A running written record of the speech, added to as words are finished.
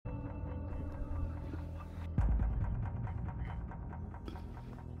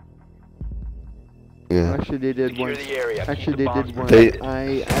Yeah. Actually, they did Secure one. the area. Actually, Keep the they bombs did one. They-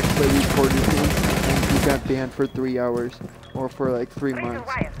 I actually recorded him, and he got banned for 3 hours, or for like 3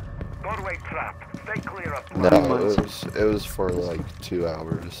 months. Doorway trap. Stay clear of No, 3 months. it was for like 2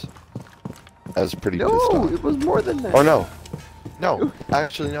 hours. I was pretty pissed No, off. it was more than that. Or no. No,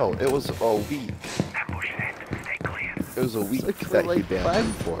 actually no, it was a week. ambush set. Stay clear. It was a week like for that he like banned 5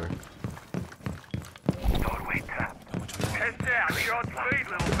 me for. Doorway trap. Head down. Short speed,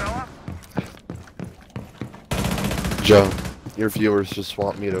 little fella. Joe, your viewers just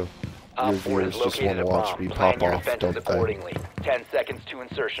want me to. Your Op 4 has viewers just want located to a watch bomb. me Plan pop your off, defenses don't they? accordingly. 10 seconds to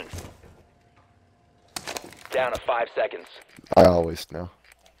insertion. Down to 5 seconds. I always know.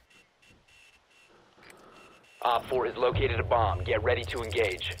 Op 4 has located a bomb. Get ready to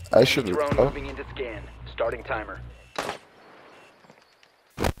engage. I should. Drone Oh, moving into scan. Starting timer.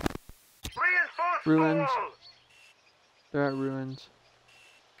 Reinforce Ruins. wall. They're at ruins.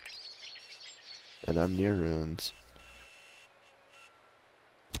 and I'm near ruins.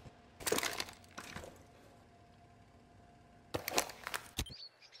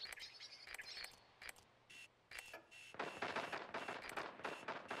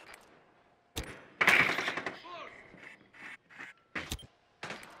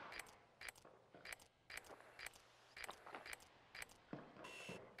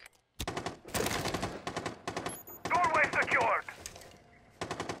 Doorway secured.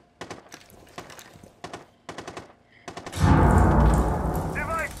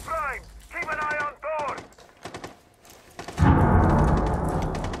 Device prime. Keep an eye on door.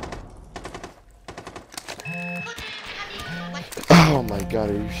 Oh my god,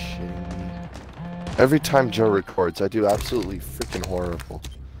 are you shitting me? Every time Joe records, I do absolutely freaking horrible.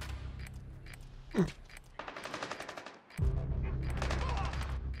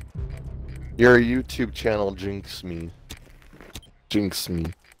 Your YouTube channel jinx me. Jinx me,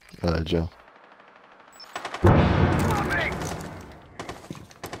 Joe. Moving.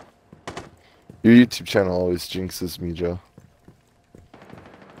 Your YouTube channel always jinxes me, Joe.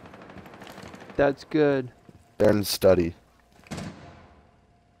 That's good. Learn study.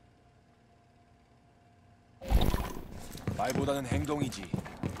 말보다는 행동이지.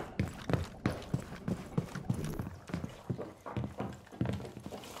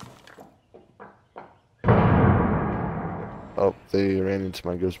 Oh, they ran into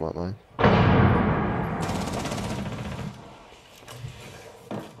my Guzman line.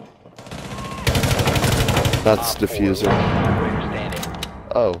 That's diffuser. Operator standing.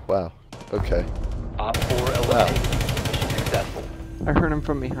 Oh, wow. Okay. Op 4 eliminated. Mission successful. I heard him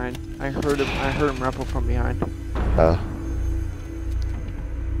from behind. I heard him rappel from behind.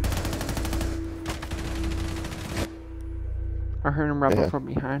 I heard him rappel Yeah. from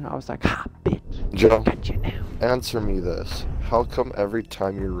behind. I was like, ha, bitch. Joe, Got you now. answer me this. How come every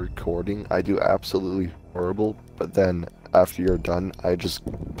time you're recording, I do absolutely horrible, but then after you're done, I just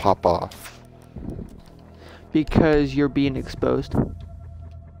pop off? Because you're being exposed.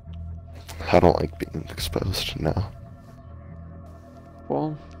 I don't like being exposed now.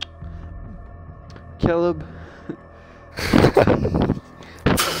 Well, Caleb.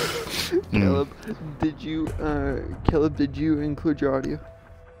 Caleb, did you include your audio?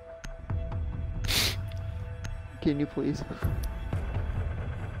 Can you please?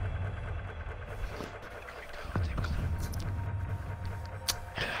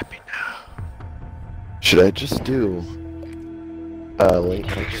 Should I just do late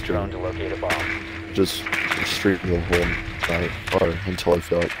night Use your drone stream? to locate a bomb. Just stream the whole night, or until I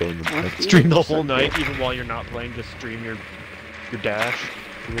feel like going to bed. Stream the whole night, even while you're not playing. Just stream your dash,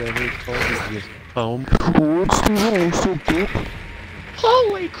 or whatever it's called, your home.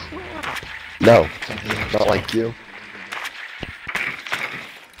 Holy crap! No, not like you.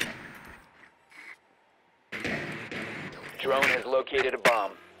 Drone has located a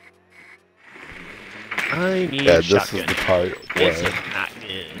bomb. I need Yeah, a this shotgun. is the part This is where not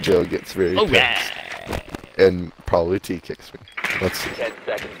good. Joe gets very Oh pissed, yeah! and probably T kicks me. Let's see. 10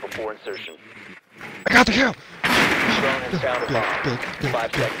 seconds before insertion. I got the kill! Drone has found a bomb.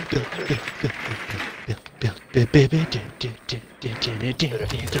 5 seconds to insertion.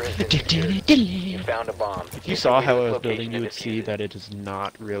 You found a bomb. If you saw how I was building, you would see that it is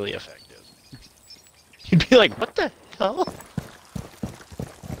not really effective. You'd be like, what the hell?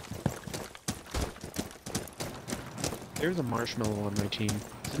 There's a marshmallow on my team.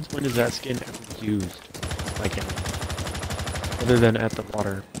 Since when is that skin ever used? Like, other than at the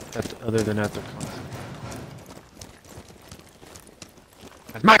water. Other than at the concert.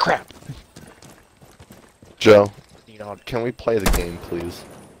 That's my crap! Joe, Need all- can we play the game, please?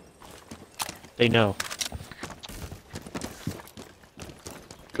 They know.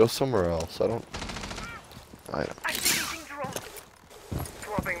 Go somewhere else. I don't. I Activating drone.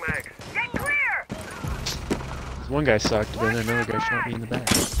 Swapping mags. Get clear! This one guy sucked, then another guy shot me in the back.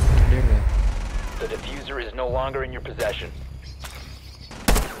 How dare they? The diffuser is no longer in your possession.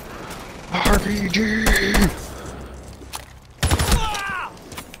 RPG!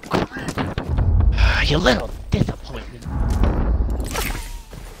 You little disappointment.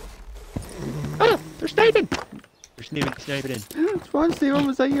 Oh, they're sniping! They're sniping in. What's wrong, Steven?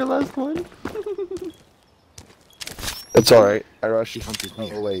 Was that your last one? It's alright. I rushed. Hunters Oh,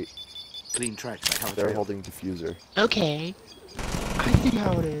 near. wait. Clean tracks by how They're holding diffuser. Okay. I see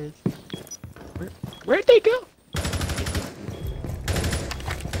how it is. Where'd they go?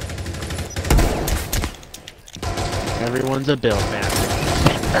 Everyone's a build master.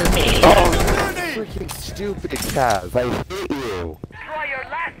 For me. Oh, freaking stupid Cav. I hate you. Try your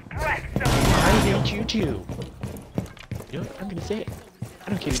last breath, so I hate you too. You know what? I'm gonna say it. I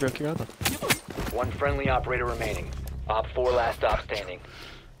don't care if you broke your elbow. One friendly operator remaining. Op 4 last stop standing.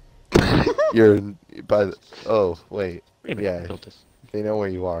 You're by the... Oh, wait. Wait a minute, Yeah. built this. They know where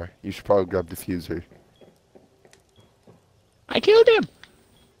you are. You should probably grab diffuser. I killed him!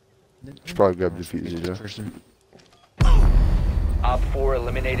 You should probably grab diffuser, Joe. Person. Op 4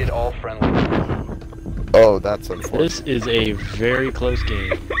 eliminated all friendly. Oh, that's unfortunate. This is a very close game.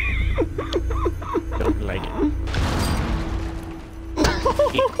 Don't like it.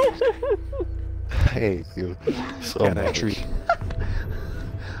 I hate you so Yeah, that much. tree.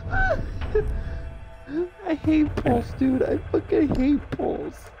 I hate Pulse, dude. I fucking hate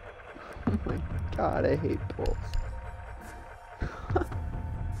Pulse. Oh my god, I hate Pulse.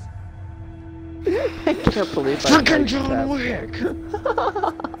 I can't believe I Fucking knifed John that Wick!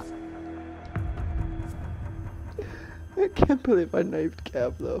 I can't believe I knifed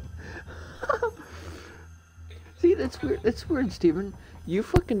Cap though. See, that's weird. That's weird, Steven. You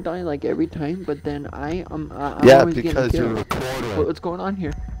fucking die like every time, but then I'm Yeah, always getting because you're killed. recording. What's going on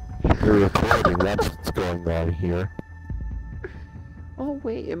here? You're recording. That's what's going on here. Oh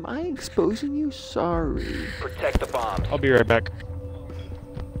wait, am I exposing you? Sorry. Protect the bombs. I'll be right back.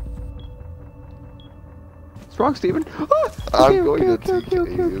 What's wrong, Steven? Oh, I'm going to okay,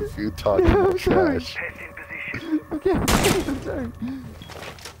 TK you if you talk about sorry. trash. test in position. Okay, I'm sorry.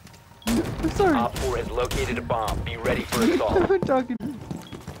 I'm sorry. Op 4 has located a bomb. Be ready for assault. I'm talking.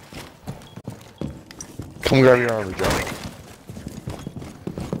 Come grab your armor, Joe.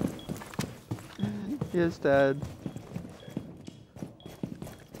 Yes, Dad.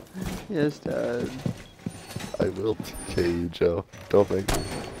 Yes, Dad. I will TK you, Joe. Don't make me.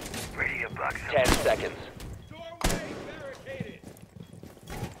 Ready to block 10 seconds.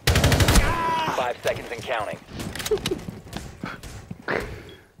 5 seconds and counting.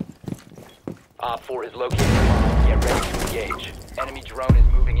 Op 4 has located a bomb. Get ready to engage. Enemy drone is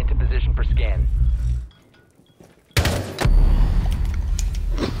moving into position for scan.